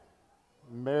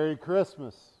Merry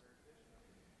Christmas.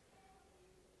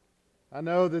 I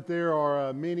know that there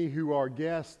are many who are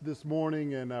guests this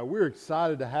morning, and we're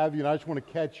excited to have you. And I just want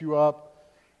to catch you up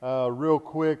real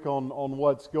quick on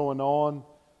what's going on.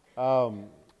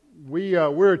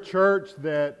 We're a church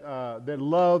that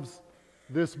loves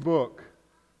this book,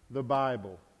 the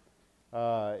Bible.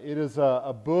 It is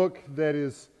a book that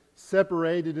is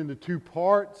separated into two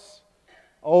parts,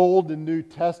 Old and New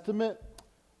Testament.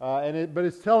 But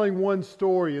it's telling one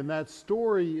story, and that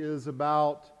story is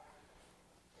about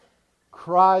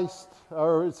Christ,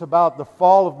 or it's about the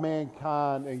fall of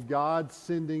mankind and God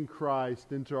sending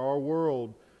Christ into our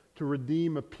world to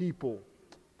redeem a people,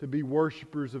 to be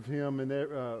worshipers of Him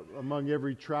among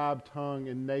every tribe, tongue,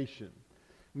 and nation.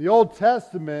 And the Old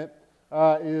Testament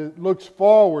looks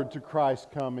forward to Christ's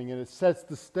coming, and it sets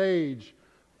the stage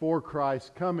for Christ's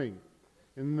coming.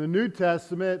 And the New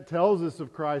Testament tells us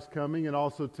of Christ's coming and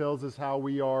also tells us how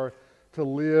we are to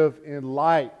live in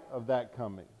light of that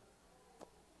coming.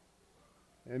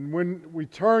 And when we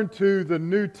turn to the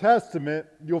New Testament,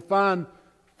 you'll find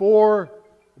 4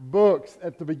 books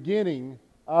at the beginning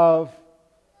of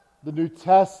the New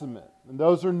Testament. And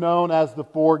those are known as the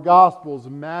 4 Gospels: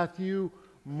 Matthew,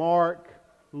 Mark,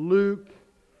 Luke,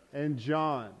 and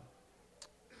John.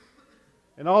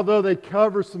 And although they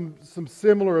cover some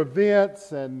similar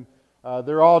events and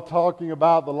they're all talking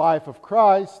about the life of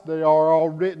Christ, they are all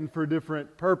written for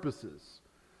different purposes.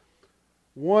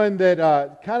 One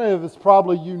that kind of is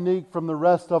probably unique from the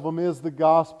rest of them is the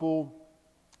Gospel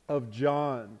of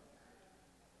John.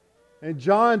 And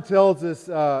John tells us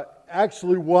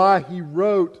actually why he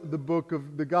wrote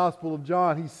the Gospel of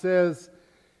John. He says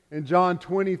in John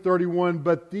 20:31,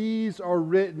 "But these are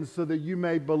written so that you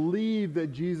may believe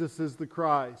that Jesus is the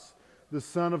Christ, the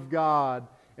Son of God,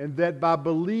 and that by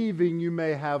believing you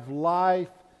may have life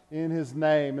in His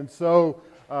name." And so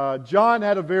John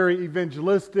had a very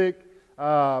evangelistic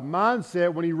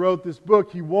mindset when he wrote this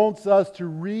book. He wants us to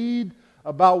read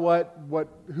about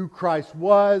who Christ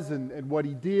was and what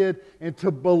He did, and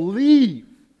to believe,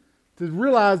 to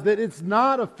realize that it's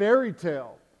not a fairy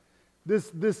tale.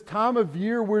 This time of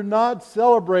year, we're not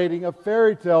celebrating a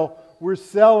fairy tale. We're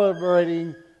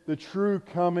celebrating the true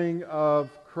coming of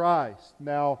Christ.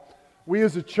 Now, we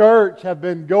as a church have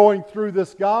been going through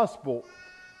this gospel.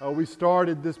 We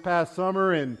started this past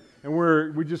summer, and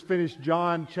we just finished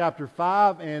John chapter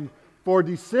 5. And for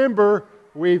December,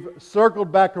 we've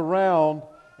circled back around,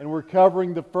 and we're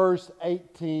covering the first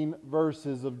 18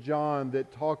 verses of John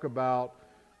that talk about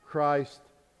Christ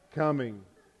coming.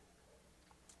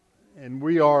 And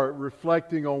we are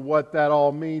reflecting on what that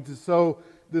all means. And so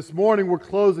this morning we're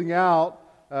closing out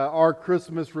our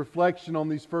Christmas reflection on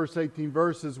these first 18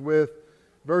 verses with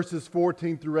verses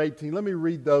 14 through 18. Let me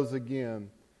read those again.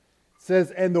 It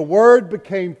says, "And the Word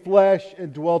became flesh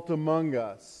and dwelt among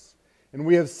us. And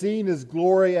we have seen His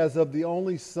glory as of the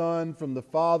only Son from the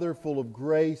Father, full of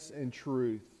grace and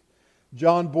truth.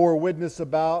 John bore witness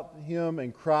about Him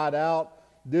and cried out,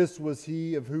 'This was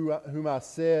He of whom I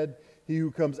said, He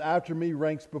who comes after me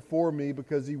ranks before me,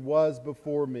 because He was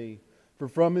before me. For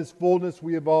from His fullness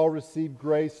we have all received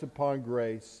grace upon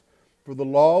grace. For the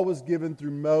law was given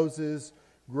through Moses,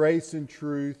 grace and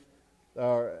truth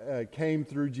came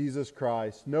through Jesus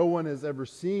Christ. No one has ever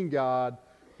seen God,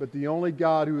 but the only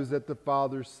God who is at the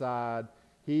Father's side,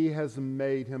 He has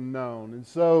made Him known." And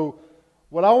so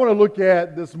what I want to look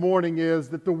at this morning is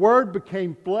that the Word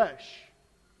became flesh.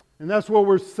 And that's what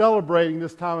we're celebrating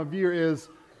this time of year, is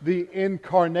the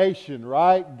incarnation,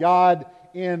 right? God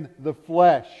in the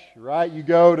flesh, right? You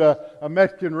go to a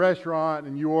Mexican restaurant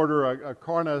and you order a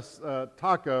carne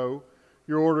taco,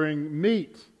 you're ordering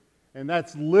meat. And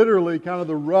that's literally kind of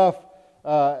the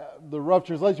rough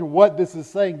translation of what this is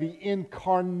saying, the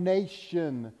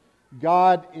incarnation,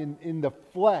 God in the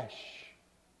flesh.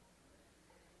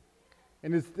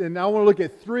 And I want to look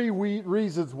at 3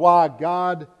 reasons why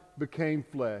God became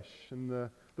flesh. And the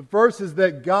first is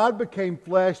that God became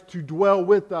flesh to dwell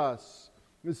with us.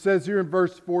 It says here in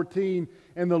verse 14,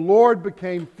 "And the Lord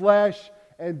became flesh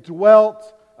and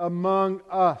dwelt among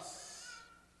us."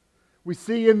 We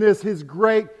see in this His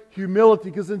great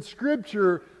humility, because in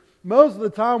Scripture, most of the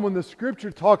time when the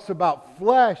Scripture talks about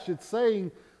flesh, it's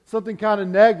saying something kind of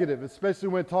negative, especially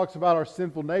when it talks about our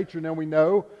sinful nature. Now we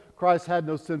know Christ had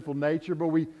no sinful nature, but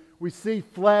we see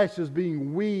flesh as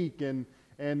being weak and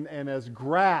as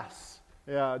grass.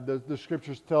 The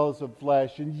Scriptures tell us of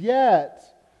flesh. And yet,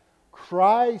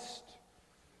 Christ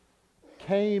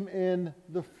came in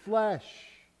the flesh.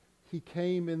 He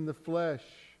came in the flesh.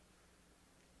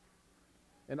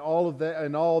 And all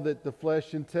that the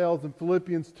flesh entails. In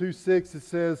Philippians 2:6 it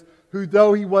says, who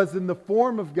though he was in the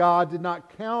form of God, did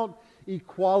not count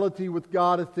equality with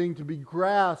God a thing to be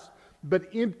grasped, but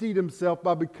emptied himself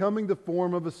by becoming the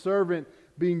form of a servant,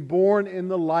 being born in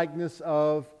the likeness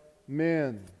of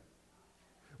men.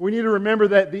 We need to remember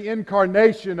that the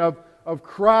incarnation of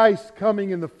Christ coming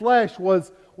in the flesh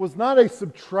was not a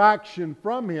subtraction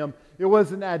from him. It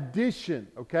was an addition,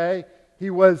 okay? He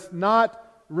was not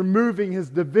removing his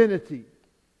divinity.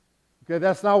 Okay,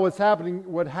 that's not what's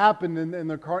happening. What happened in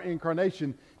the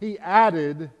incarnation, he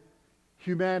added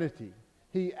humanity.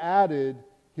 He added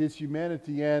his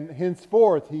humanity, and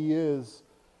henceforth he is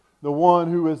the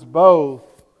one who is both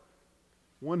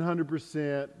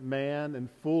 100% man and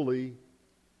fully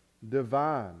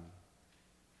divine.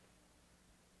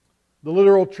 The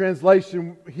literal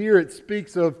translation here, it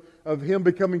speaks of him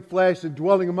becoming flesh and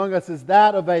dwelling among us, as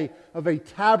that of a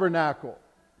tabernacle.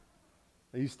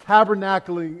 He's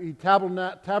tabernacling. He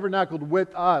tabernacled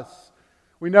with us.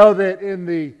 We know that in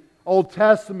the Old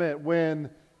Testament, when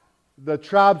the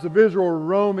tribes of Israel were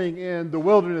roaming in the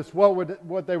wilderness,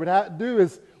 what they would do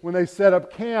is, when they set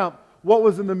up camp, what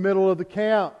was in the middle of the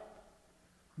camp?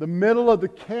 The middle of the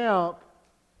camp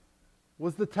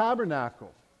was the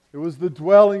tabernacle. It was the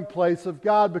dwelling place of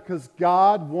God, because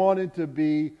God wanted to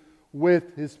be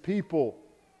with His people.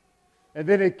 And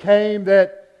then it came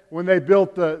that when they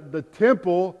built the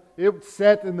temple, it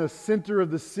sat in the center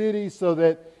of the city so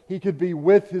that He could be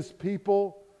with His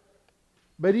people.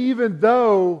 But even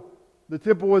though the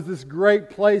temple was this great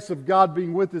place of God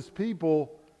being with His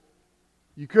people,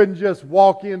 you couldn't just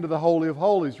walk into the Holy of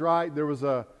Holies, right? There was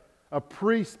a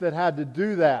priest that had to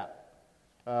do that.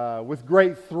 With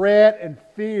great threat and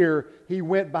fear, he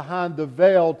went behind the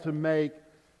veil to make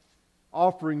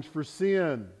offerings for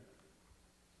sin.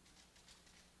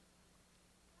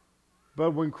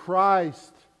 But when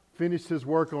Christ finished His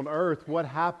work on earth, what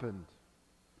happened?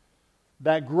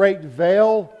 That great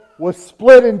veil was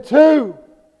split in two.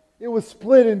 It was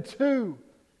split in two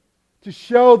to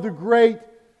show the great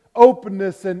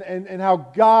openness and how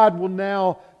God will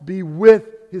now be with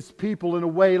His people in a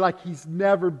way like He's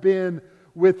never been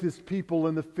with His people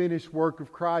in the finished work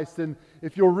of Christ. And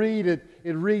if you'll read it,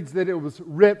 it reads that it was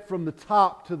ripped from the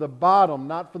top to the bottom,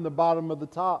 not from the bottom of the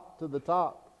top to the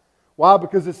top. Why?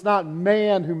 Because it's not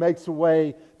man who makes a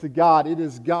way to God. It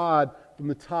is God from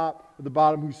the top to the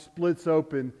bottom who splits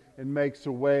open and makes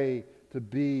a way to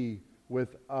be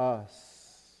with us.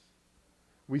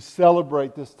 We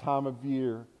celebrate this time of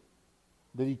year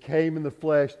that He came in the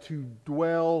flesh to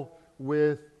dwell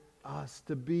with us,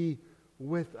 to be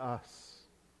with us.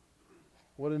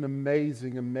 What an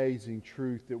amazing, amazing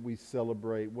truth that we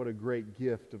celebrate. What a great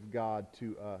gift of God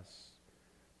to us,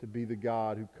 to be the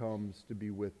God who comes to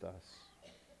be with us.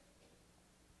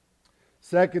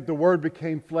 Second, the Word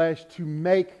became flesh to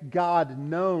make God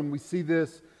known. We see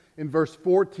this in verse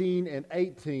 14 and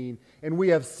 18. And we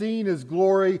have seen His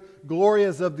glory, glory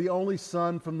as of the only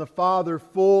Son from the Father,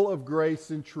 full of grace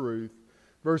and truth.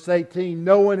 Verse 18,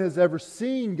 no one has ever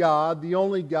seen God, the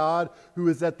only God who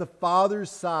is at the Father's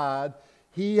side.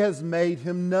 He has made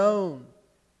Him known.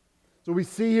 So we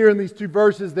see here in these two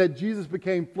verses that Jesus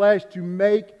became flesh to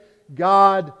make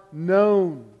God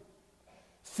known.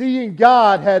 Seeing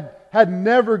God had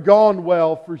never gone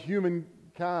well for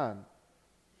humankind.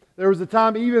 There was a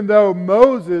time, even though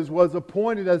Moses was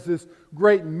appointed as this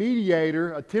great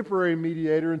mediator, a temporary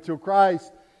mediator until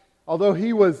Christ, although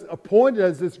he was appointed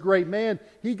as this great man,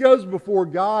 he goes before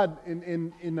God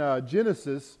in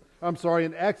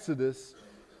Exodus.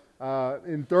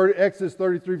 Exodus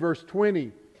 33 verse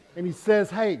 20, and he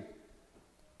says, hey,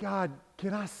 God,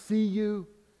 can I see you?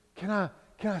 Can I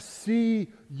see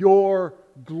your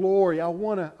glory? I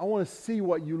want to see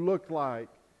what you look like.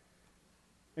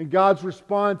 And God's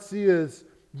response is,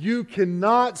 you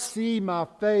cannot see my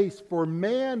face, for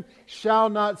man shall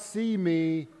not see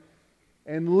me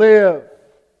and live.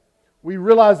 We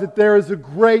realize that there is a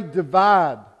great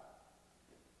divide,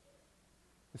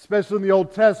 especially in the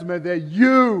Old Testament, that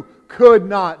you could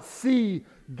not see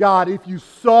God. If you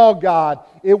saw God,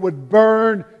 it would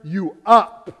burn you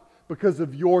up because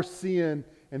of your sin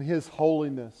and His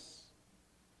holiness.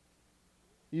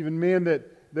 Even men that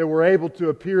were able to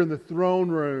appear in the throne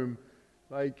room,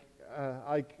 like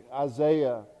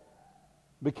Isaiah,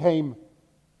 became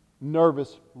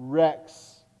nervous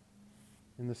wrecks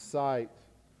in the sight,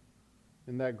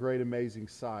 in that great amazing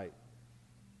sight.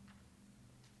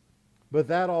 But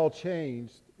that all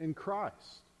changed in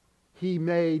Christ. He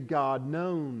made God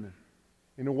known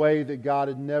in a way that God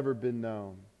had never been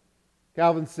known.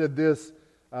 Calvin said this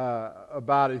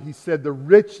about it. He said, the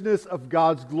richness of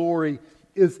God's glory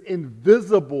is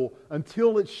invisible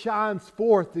until it shines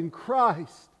forth in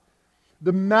Christ.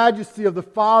 The majesty of the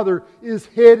Father is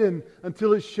hidden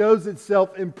until it shows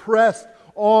itself impressed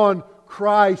on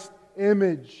Christ's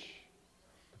image.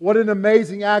 What an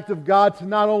amazing act of God to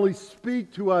not only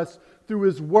speak to us through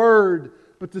His Word,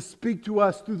 but to speak to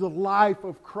us through the life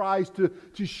of Christ,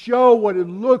 to show what it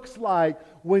looks like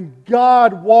when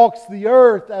God walks the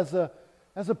earth as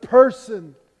a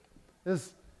person,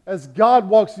 as God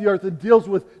walks the earth and deals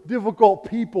with difficult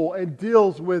people and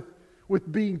deals with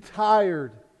being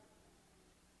tired,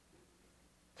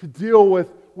 to deal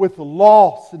with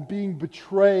loss and being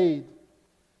betrayed.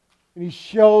 And He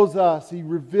shows us, He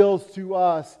reveals to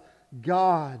us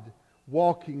God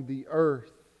walking the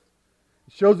earth.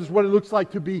 He shows us what it looks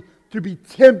like to be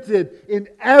tempted in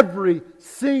every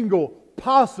single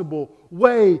possible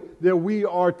way that we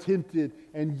are tempted,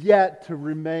 and yet to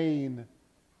remain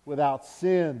without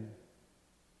sin.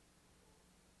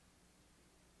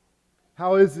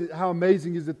 How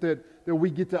amazing is it that we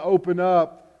get to open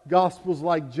up Gospels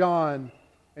like John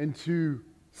and to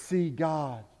see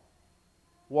God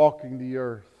walking the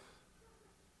earth.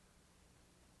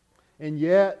 And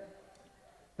yet,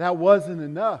 that wasn't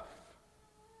enough.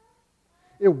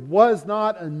 It was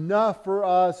not enough for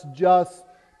us just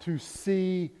to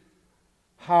see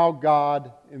how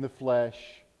God in the flesh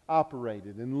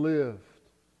operated and lived.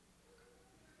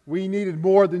 We needed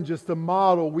more than just a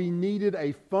model. We needed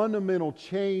a fundamental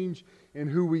change in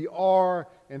who we are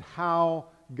and how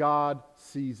God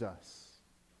sees us.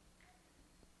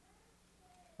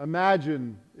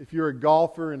 Imagine if you're a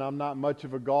golfer, and I'm not much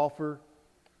of a golfer.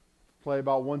 Play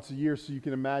about once a year, so you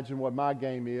can imagine what my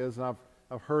game is. And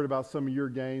I've heard about some of your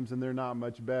games, and they're not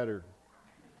much better.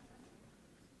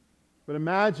 But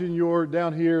imagine you're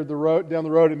down the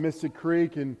road at Mystic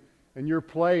Creek, and you're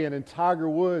playing, and Tiger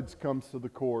Woods comes to the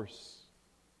course.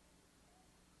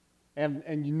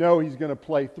 And you know he's going to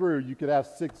play through. You could have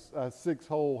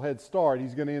six-hole head start.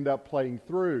 He's going to end up playing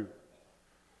through.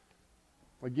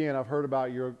 Again, I've heard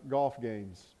about your golf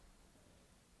games.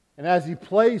 And as he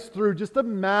plays through, just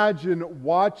imagine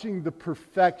watching the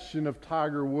perfection of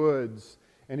Tiger Woods.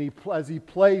 And as he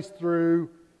plays through,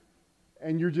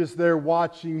 and you're just there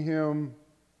watching him,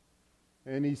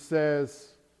 and he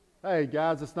says, "Hey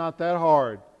guys, it's not that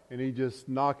hard." And he just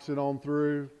knocks it on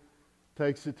through,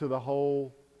 takes it to the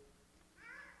hole.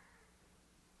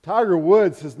 Tiger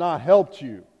Woods has not helped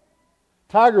you.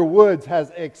 Tiger Woods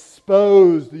has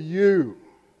exposed you.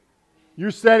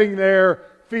 You're sitting there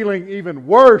feeling even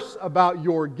worse about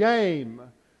your game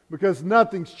because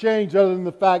nothing's changed other than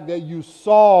the fact that you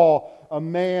saw a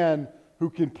man who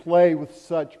can play with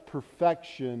such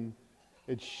perfection.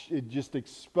 It just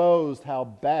exposed how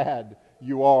bad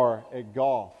you are at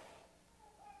golf.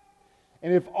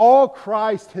 And if all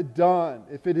Christ had done,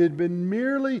 if it had been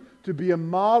merely to be a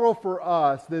model for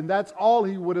us, then that's all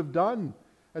He would have done.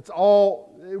 That's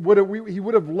all. He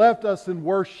would have left us in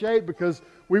worse shape because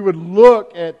we would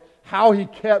look at how He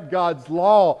kept God's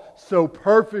law so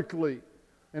perfectly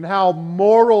and how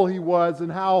moral He was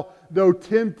and how, though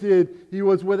tempted, He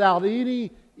was without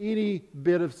any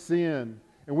bit of sin.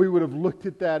 And we would have looked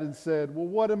at that and said, well,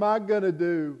 what am I going to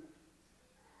do?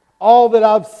 All that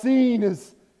I've seen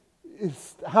is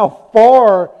how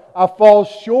far I fall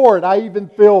short. I even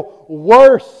feel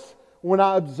worse when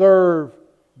I observe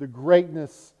the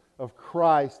greatness of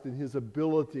Christ and His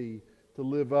ability to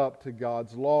live up to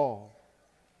God's law.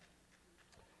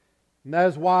 And that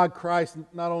is why Christ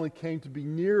not only came to be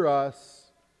near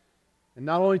us, and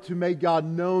not only to make God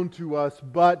known to us,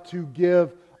 but to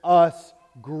give us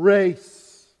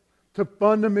grace to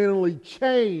fundamentally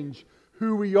change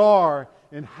who we are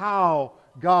and how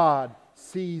God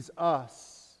sees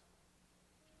us.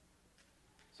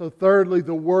 So thirdly,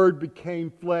 the Word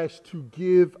became flesh to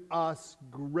give us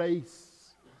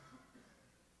grace.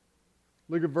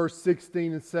 Look at verse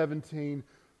 16 and 17.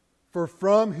 For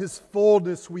from His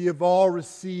fullness we have all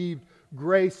received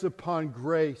grace upon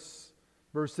grace.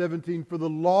 Verse 17, for the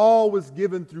law was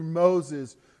given through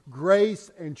Moses.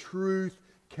 Grace and truth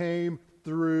came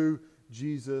through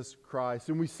Jesus Christ.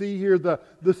 And we see here the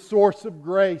source of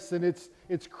grace, and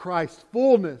it's Christ's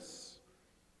fullness.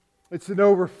 It's an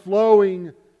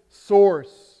overflowing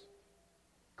source.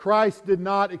 Christ did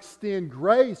not extend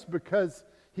grace because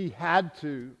He had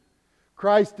to.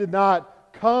 Christ did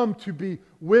not come to be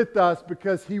with us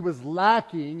because He was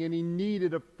lacking and He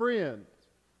needed a friend.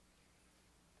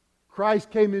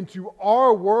 Christ came into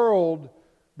our world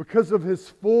because of His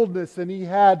fullness, and He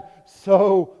had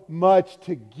so much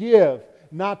to give,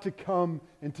 not to come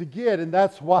and to get. And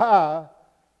that's why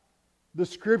the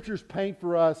Scriptures paint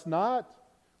for us not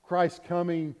Christ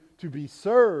coming to be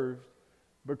served,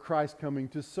 but Christ coming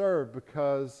to serve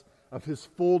because of His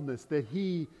fullness, that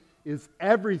He is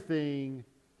everything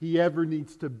He ever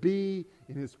needs to be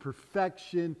in His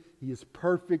perfection. He is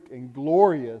perfect and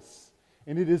glorious.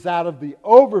 And it is out of the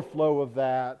overflow of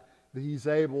that He's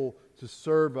able to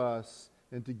serve us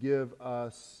and to give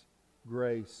us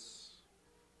grace.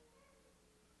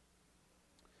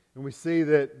 And we see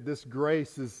that this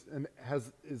grace is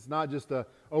not just an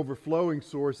overflowing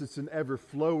source, it's an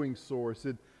ever-flowing source.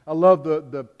 I love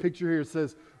the picture here. It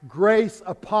says, grace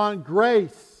upon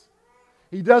grace.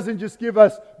 He doesn't just give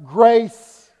us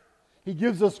grace, He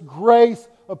gives us grace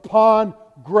upon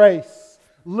grace.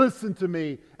 Listen to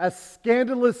me, as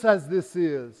scandalous as this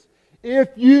is, if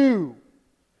you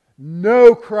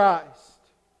know Christ,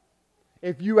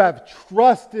 if you have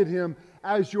trusted Him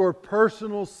as your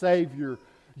personal Savior,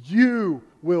 you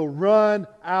will run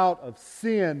out of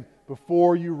sin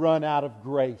before you run out of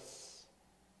grace.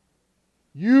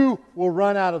 You will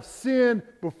run out of sin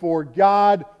before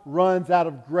God runs out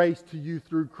of grace to you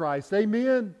through Christ.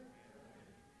 Amen?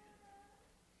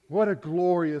 What a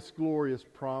glorious, glorious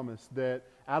promise that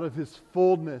out of His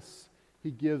fullness He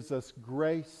gives us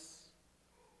grace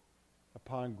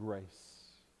upon grace.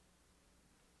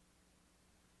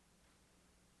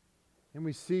 And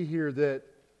we see here that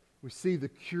we see the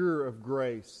cure of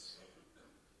grace.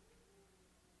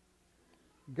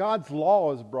 God's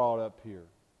law is brought up here.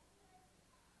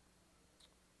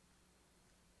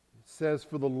 It says,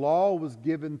 for the law was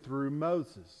given through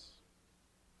Moses.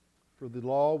 For the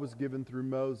law was given through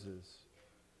Moses.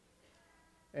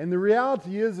 And the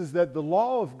reality is that the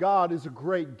law of God is a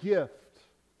great gift.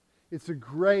 It's a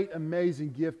great,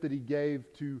 amazing gift that He gave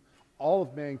to all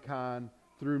of mankind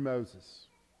through Moses.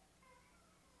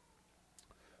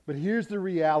 But here's the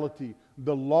reality.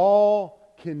 The law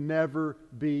can never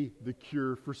be the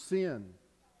cure for sin.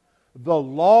 The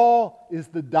law is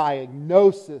the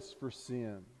diagnosis for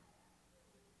sin.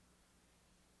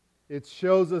 It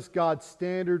shows us God's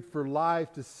standard for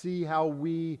life to see how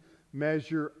we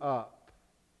measure up.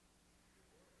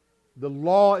 The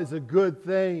law is a good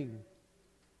thing,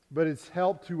 but its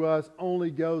help to us only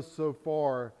goes so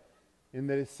far in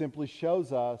that it simply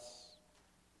shows us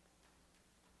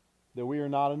that we are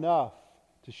not enough,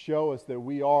 to show us that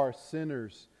we are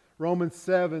sinners. Romans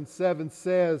 7:7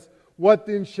 says, what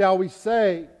then shall we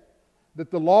say?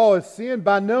 That the law is sin?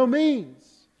 By no means.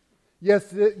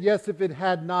 Yes, if it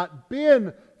had not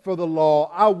been for the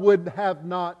law, I would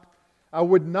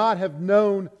not have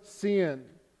known sin.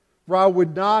 For I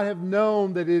would not have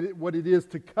known what it is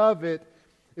to covet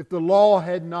if the law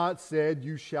had not said,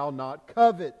 you shall not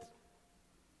covet.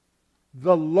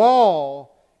 The law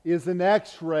is an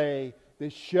x-ray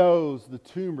that shows the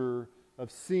tumor of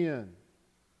sin.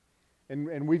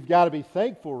 And we've got to be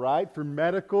thankful, right, for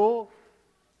medical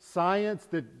science,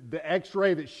 that the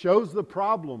x-ray that shows the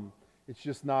problem. It's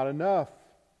just not enough.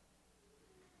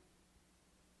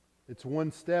 It's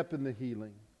one step in the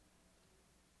healing.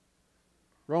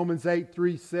 Romans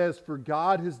 8:3 says, for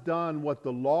God has done what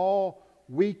the law,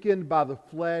 weakened by the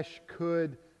flesh,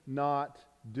 could not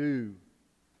do.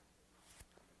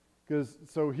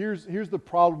 So here's the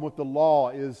problem with the law,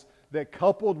 is that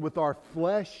coupled with our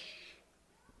flesh,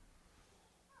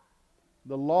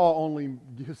 the law only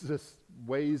gives us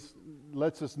ways,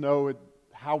 lets us know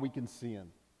how we can sin.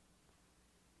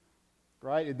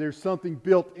 Right? There's something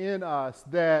built in us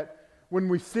that when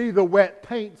we see the wet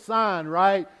paint sign,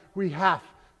 right, we have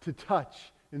to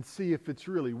touch and see if it's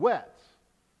really wet.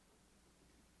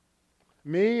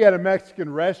 Me at a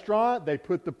Mexican restaurant, they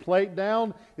put the plate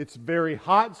down. It's very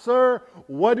hot, sir.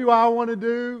 What do I want to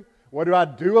do? What do I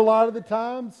do a lot of the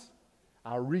times?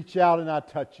 I reach out and I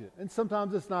touch it. And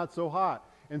sometimes it's not so hot.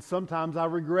 And sometimes I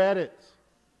regret it.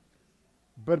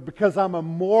 But because I'm a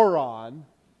moron,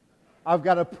 I've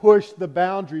got to push the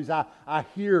boundaries. I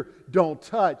hear don't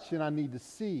touch, and I need to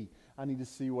see. I need to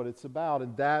see what it's about.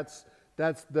 And that's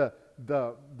the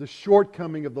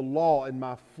shortcoming of the law in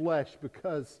my flesh,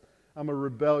 because I'm a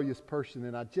rebellious person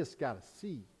and I just got to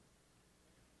see.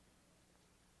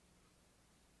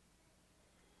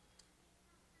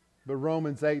 But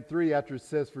Romans 8:3, after it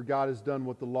says, for God has done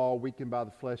what the law, weakened by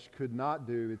the flesh, could not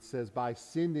do, it says, by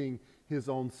sending His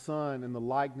own Son in the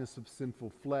likeness of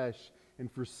sinful flesh, and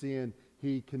for sin,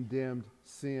 He condemned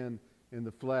sin in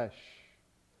the flesh.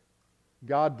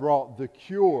 God brought the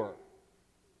cure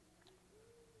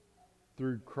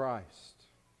through Christ.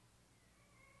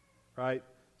 Right?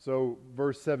 So,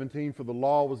 verse 17, for the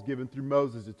law was given through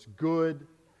Moses. It's good.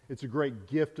 It's a great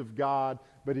gift of God,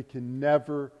 but it can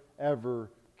never, ever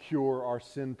cure our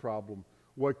sin problem.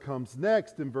 What comes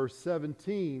next in verse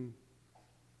 17,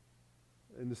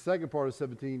 in the second part of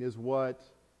 17, is what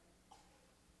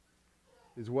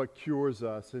is what cures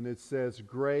us. And it says,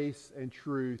 grace and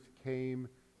truth came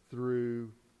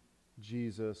through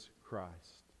Jesus Christ.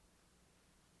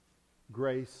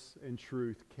 Grace and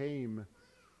truth came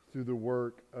through the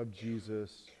work of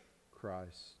Jesus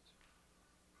Christ.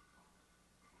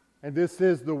 And this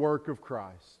is the work of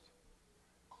Christ.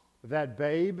 That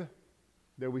babe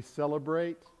that we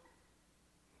celebrate,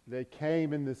 that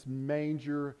came in this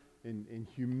manger in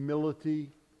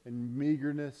humility and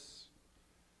meagerness.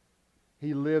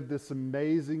 He lived this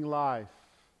amazing life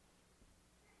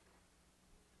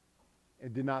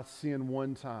and did not sin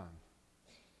one time.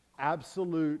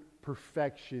 Absolute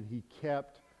perfection. He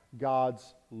kept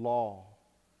God's law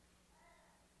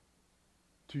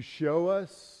to show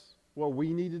us what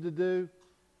we needed to do.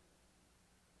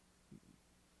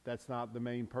 That's not the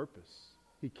main purpose.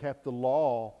 He kept the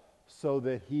law so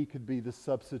that He could be the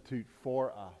substitute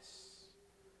for us,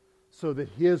 so that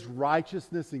His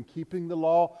righteousness in keeping the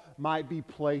law might be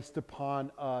placed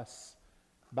upon us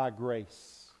by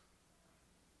grace.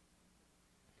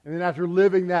 And then after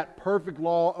living that perfect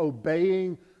law,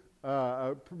 living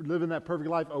that perfect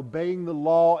life, obeying the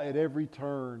law at every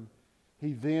turn,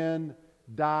 He then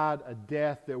died a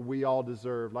death that we all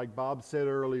deserve. Like Bob said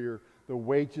earlier, the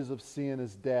wages of sin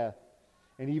is death.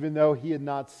 And even though He had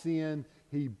not sinned,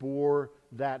 He bore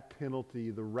that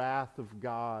penalty, the wrath of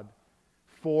God,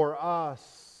 for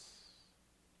us,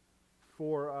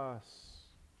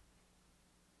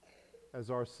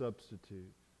 as our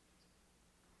substitute.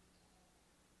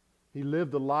 He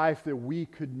lived a life that we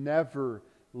could never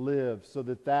live, so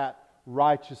that that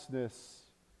righteousness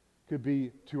could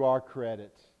be to our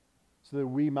credit, so that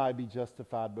we might be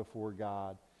justified before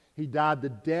God. He died the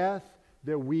death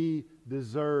that we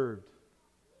deserved,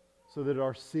 so that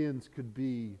our sins could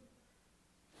be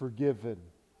forgiven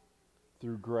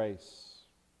through grace.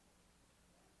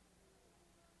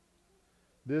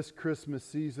 This Christmas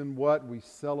season, what we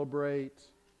celebrate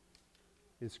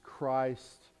is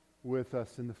Christ with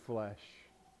us in the flesh.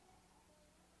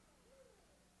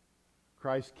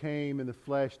 Christ came in the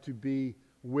flesh to be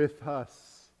with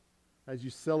us. As you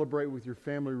celebrate with your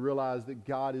family, realize that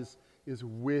God is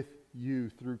with you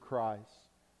through Christ.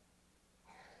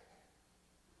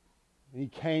 He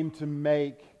came to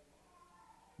make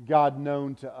God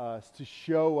known to us, to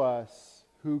show us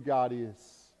who God is.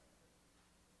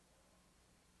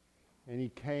 And He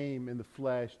came in the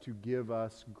flesh to give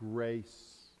us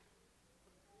grace.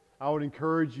 I would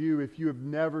encourage you, if you have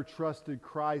never trusted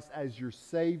Christ as your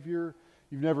Savior,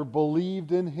 you've never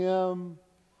believed in Him,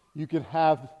 you can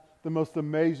have the most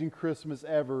amazing Christmas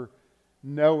ever,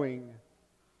 knowing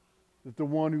that the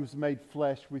one who's made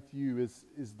flesh with you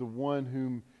is the one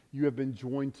whom you have been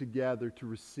joined together to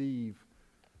receive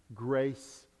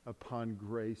grace upon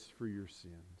grace for your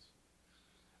sins.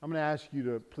 I'm going to ask you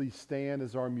to please stand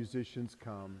as our musicians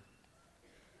come.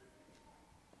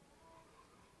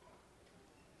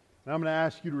 And I'm going to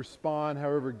ask you to respond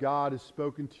however God has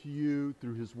spoken to you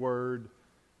through His Word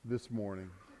this morning.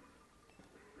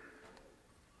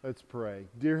 Let's pray.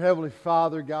 Dear Heavenly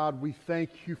Father, God, we thank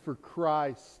You for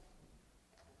Christ.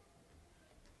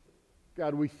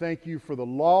 God, we thank You for the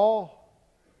law.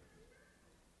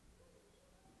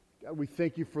 God, we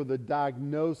thank You for the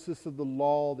diagnosis of the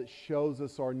law that shows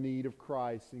us our need of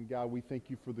Christ. And God, we thank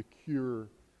You for the cure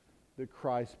that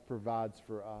Christ provides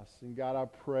for us. And God, I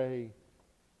pray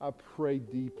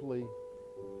deeply.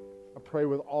 I pray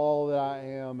with all that I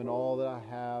am and all that I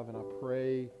have. And I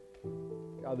pray,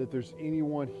 God, that there's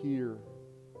anyone here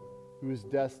who is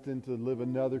destined to live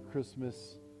another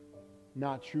Christmas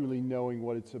not truly knowing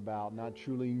what it's about, not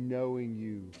truly knowing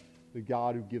You, the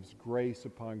God who gives grace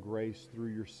upon grace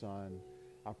through Your Son.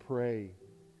 I pray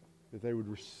that they would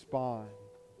respond,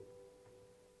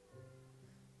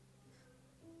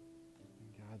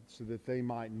 God, so that they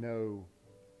might know,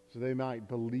 so they might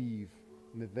believe,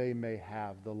 and that they may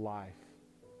have the life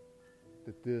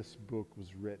that this book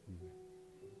was written,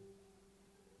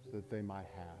 so that they might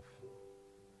have.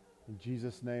 In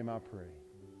Jesus' name I pray.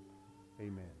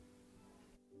 Amen.